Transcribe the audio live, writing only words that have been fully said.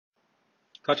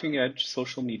Cutting-Edge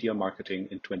Social Media Marketing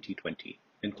in 2020,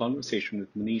 in conversation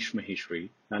with Manish Maheshwari,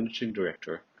 Managing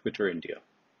Director, Twitter India,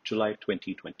 July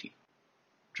 2020.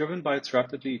 Driven by its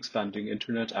rapidly expanding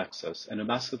internet access and a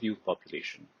massive youth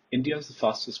population, India is the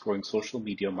fastest growing social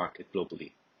media market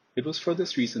globally. It was for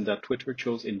this reason that Twitter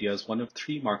chose India as one of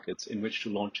 3 markets in which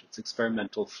to launch its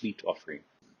experimental fleet offering.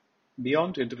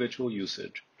 Beyond individual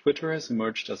usage, Twitter has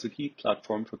emerged as a key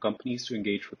platform for companies to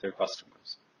engage with their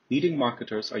customers. Leading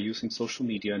marketers are using social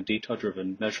media and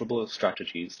data-driven, measurable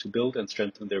strategies to build and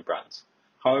strengthen their brands.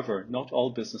 However, not all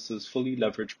businesses fully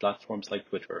leverage platforms like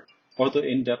Twitter, or the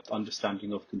in-depth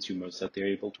understanding of consumers that they are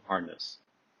able to harness.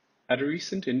 At a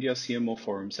recent India CMO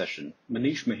Forum session,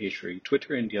 Manish Maheshwari,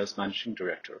 Twitter India's managing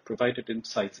director, provided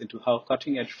insights into how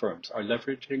cutting-edge firms are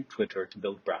leveraging Twitter to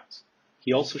build brands.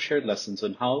 He also shared lessons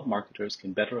on how marketers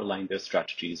can better align their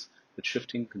strategies with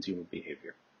shifting consumer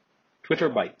behavior. Twitter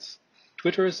Bytes.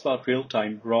 Twitter is about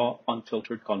real-time, raw,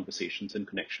 unfiltered conversations and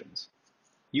connections.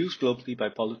 Used globally by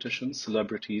politicians,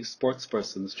 celebrities,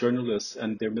 sportspersons, journalists,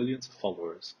 and their millions of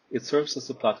followers, it serves as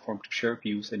a platform to share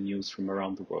views and news from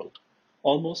around the world.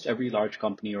 Almost every large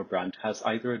company or brand has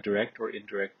either a direct or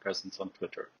indirect presence on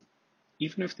Twitter.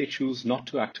 Even if they choose not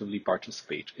to actively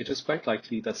participate, it is quite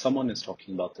likely that someone is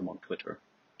talking about them on Twitter.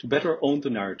 To better own the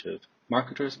narrative,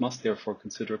 marketers must therefore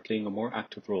consider playing a more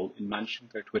active role in managing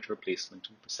their Twitter placement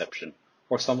and perception,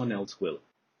 or someone else will.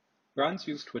 Brands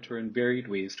use Twitter in varied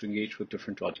ways to engage with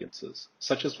different audiences,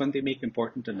 such as when they make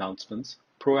important announcements,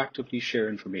 proactively share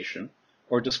information,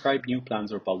 or describe new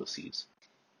plans or policies.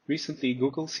 Recently,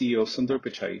 Google CEO Sundar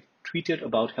Pichai tweeted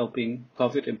about helping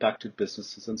COVID-impacted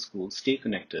businesses and schools stay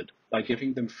connected by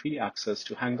giving them free access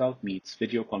to Hangout Meet's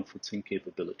video conferencing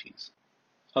capabilities.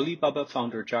 Alibaba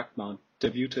founder Jack Ma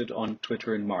debuted on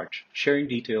Twitter in March, sharing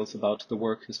details about the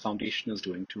work his foundation is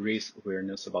doing to raise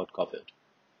awareness about COVID.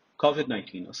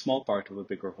 COVID-19, a small part of a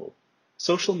bigger whole.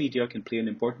 Social media can play an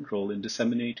important role in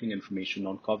disseminating information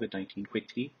on COVID-19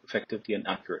 quickly, effectively, and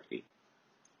accurately.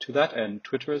 To that end,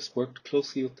 Twitter has worked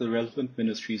closely with the relevant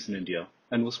ministries in India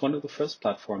and was one of the first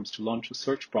platforms to launch a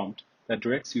search prompt that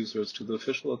directs users to the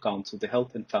official accounts of the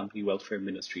Health and Family Welfare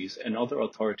Ministries and other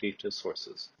authoritative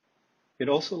sources. It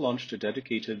also launched a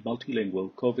dedicated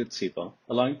multilingual COVID Seva,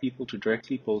 allowing people to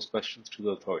directly pose questions to the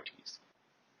authorities.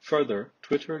 Further,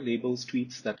 Twitter labels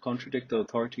tweets that contradict the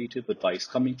authoritative advice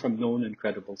coming from known and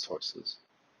credible sources.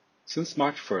 Since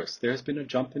March 1st, there has been a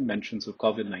jump in mentions of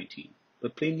COVID-19,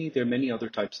 but plainly there are many other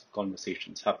types of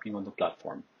conversations happening on the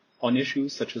platform, on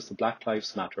issues such as the Black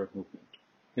Lives Matter movement.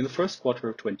 In the first quarter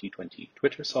of 2020,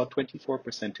 Twitter saw a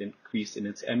 24% increase in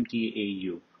its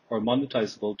MDAU, or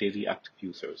monetizable daily active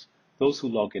users, those who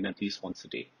log in at least once a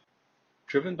day.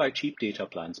 Driven by cheap data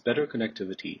plans, better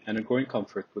connectivity, and a growing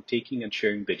comfort with taking and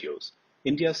sharing videos,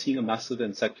 India is seeing a massive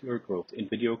and secular growth in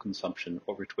video consumption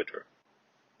over Twitter.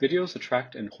 Videos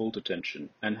attract and hold attention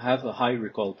and have a high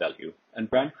recall value, and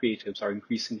brand creatives are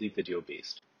increasingly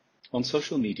video-based. On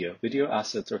social media, video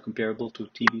assets are comparable to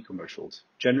TV commercials,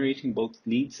 generating both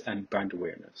leads and brand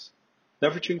awareness.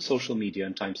 Leveraging social media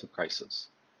in times of crisis.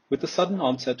 With the sudden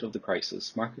onset of the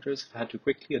crisis, marketers have had to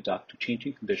quickly adapt to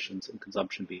changing conditions and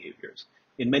consumption behaviors,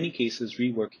 in many cases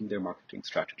reworking their marketing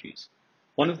strategies.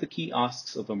 One of the key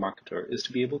asks of a marketer is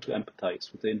to be able to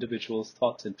empathize with the individual's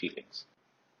thoughts and feelings.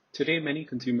 Today, many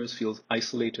consumers feel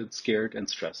isolated, scared, and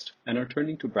stressed, and are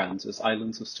turning to brands as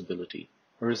islands of stability,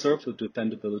 a reserve of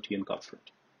dependability and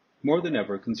comfort. More than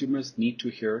ever, consumers need to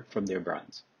hear from their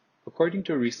brands. According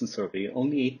to a recent survey,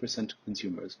 only 8% of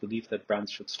consumers believe that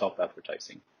brands should stop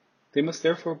advertising. They must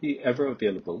therefore be ever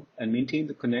available and maintain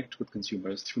the connect with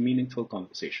consumers through meaningful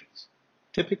conversations.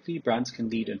 Typically, brands can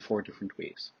lead in 4 different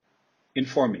ways.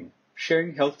 Informing,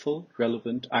 sharing helpful,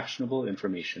 relevant, actionable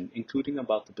information, including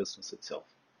about the business itself.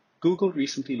 Google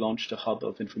recently launched a hub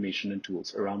of information and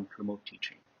tools around remote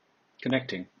teaching.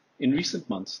 Connecting. In recent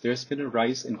months, there has been a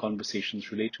rise in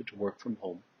conversations related to work from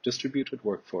home, distributed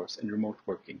workforce, and remote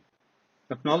working.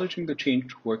 Acknowledging the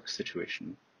changed work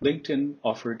situation, LinkedIn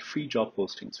offered free job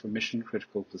postings for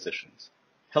mission-critical positions.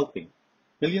 Helping.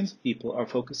 Millions of people are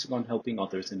focusing on helping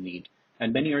others in need,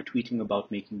 and many are tweeting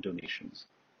about making donations.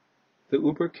 The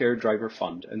Uber Care Driver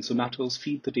Fund and Zomato's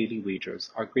Feed the Daily Wagers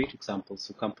are great examples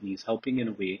of companies helping in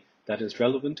a way that is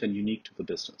relevant and unique to the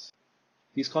business.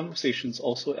 These conversations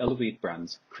also elevate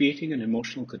brands, creating an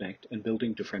emotional connect and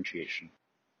building differentiation.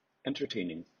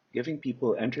 Entertaining. Giving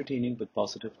people entertaining but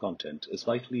positive content is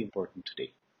vitally important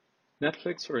today.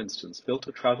 Netflix, for instance, built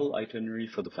a travel itinerary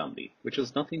for the family, which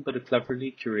is nothing but a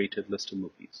cleverly curated list of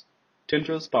movies.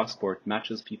 Tinder's Passport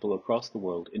matches people across the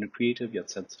world in a creative yet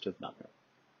sensitive manner.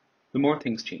 The more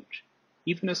things change.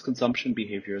 Even as consumption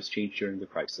behaviors change during the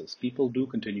crisis, people do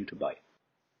continue to buy.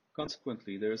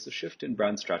 Consequently, there is a shift in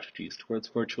brand strategies towards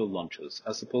virtual launches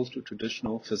as opposed to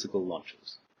traditional physical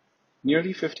launches.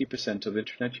 Nearly 50% of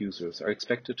Internet users are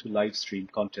expected to live stream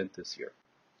content this year.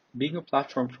 Being a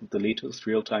platform for the latest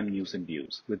real-time news and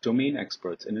views, with domain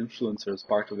experts and influencers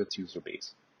part of its user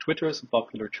base, Twitter is a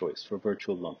popular choice for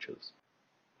virtual launches.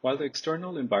 While the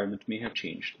external environment may have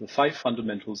changed, the 5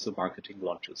 fundamentals of marketing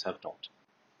launches have not.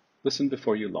 Listen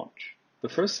before you launch. The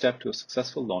first step to a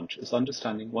successful launch is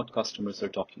understanding what customers are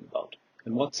talking about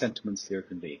and what sentiments they are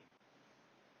conveying.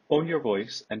 Own your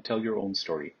voice and tell your own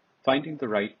story. Finding the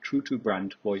right,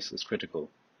 true-to-brand voice is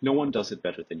critical. No one does it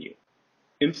better than you.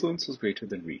 Influence is greater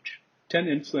than reach. 10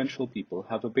 influential people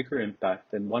have a bigger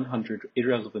impact than 100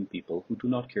 irrelevant people who do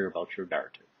not care about your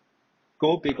narrative.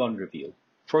 Go big on reveal.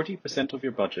 40% of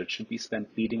your budget should be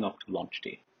spent leading up to launch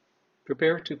day.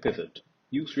 Prepare to pivot.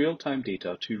 Use real-time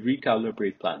data to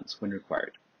recalibrate plans when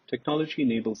required. Technology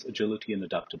enables agility and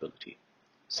adaptability.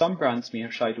 Some brands may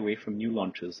have shied away from new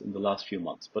launches in the last few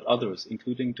months, but others,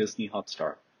 including Disney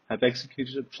Hotstar, have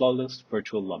executed flawless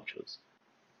virtual launches.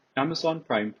 Amazon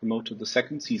Prime promoted the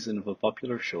second season of a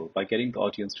popular show by getting the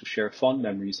audience to share fond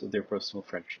memories of their personal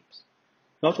friendships.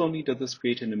 Not only did this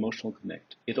create an emotional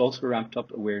connect, it also ramped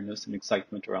up awareness and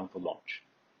excitement around the launch.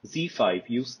 Z5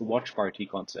 used the watch party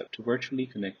concept to virtually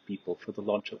connect people for the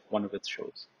launch of one of its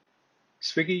shows.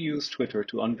 Swiggy used Twitter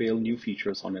to unveil new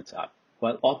features on its app,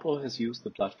 while Oppo has used the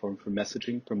platform for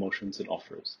messaging, promotions, and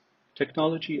offers.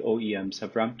 Technology OEMs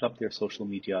have ramped up their social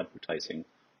media advertising,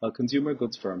 while consumer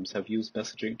goods firms have used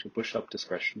messaging to push up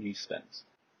discretionary spends.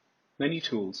 Many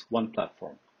tools, one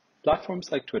platform.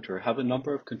 Platforms like Twitter have a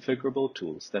number of configurable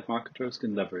tools that marketers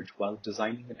can leverage while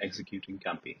designing and executing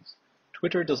campaigns.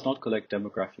 Twitter does not collect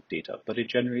demographic data, but it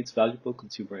generates valuable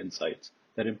consumer insights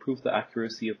that improve the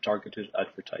accuracy of targeted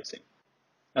advertising.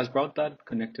 As broadband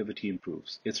connectivity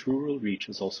improves, its rural reach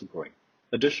is also growing.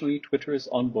 Additionally, Twitter is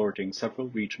onboarding several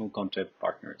regional content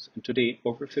partners, and today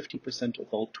over 50% of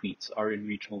all tweets are in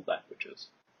regional languages.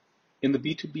 In the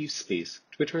B2B space,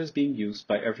 Twitter is being used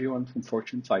by everyone from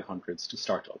Fortune 500s to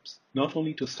startups, not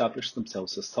only to establish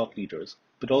themselves as thought leaders,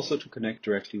 but also to connect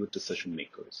directly with decision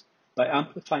makers. By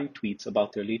amplifying tweets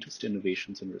about their latest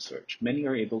innovations and research, many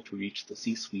are able to reach the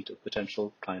C-suite of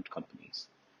potential client companies.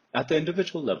 At the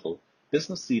individual level,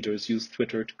 business leaders use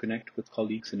Twitter to connect with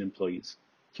colleagues and employees,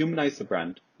 humanize the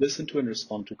brand, listen to and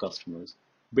respond to customers,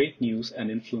 break news and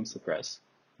influence the press,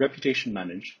 reputation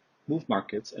manage, move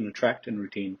markets, and attract and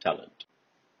retain talent.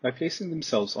 By placing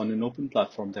themselves on an open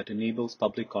platform that enables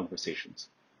public conversations,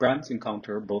 brands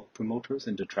encounter both promoters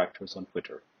and detractors on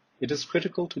Twitter. It is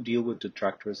critical to deal with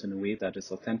detractors in a way that is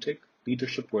authentic,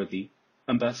 leadership-worthy,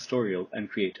 ambassadorial, and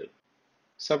creative.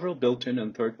 Several built-in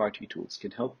and third-party tools can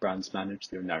help brands manage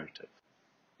their narrative.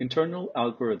 Internal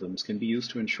algorithms can be used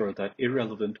to ensure that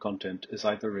irrelevant content is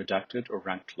either redacted or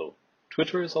ranked low.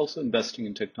 Twitter is also investing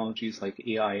in technologies like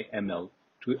AI, ML,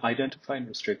 to identify and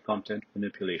restrict content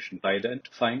manipulation by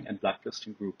identifying and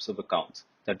blacklisting groups of accounts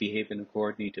that behave in a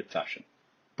coordinated fashion,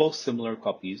 post similar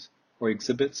copies, or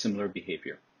exhibit similar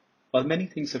behavior. While many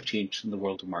things have changed in the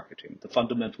world of marketing, the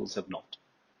fundamentals have not.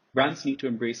 Brands need to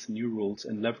embrace the new rules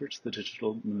and leverage the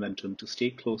digital momentum to stay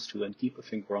close to and keep a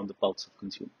finger on the pulse of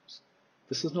consumers.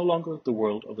 This is no longer the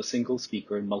world of a single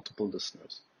speaker and multiple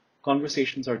listeners.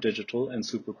 Conversations are digital and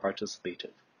super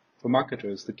participative. For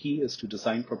marketers, the key is to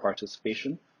design for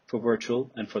participation, for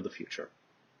virtual, and for the future.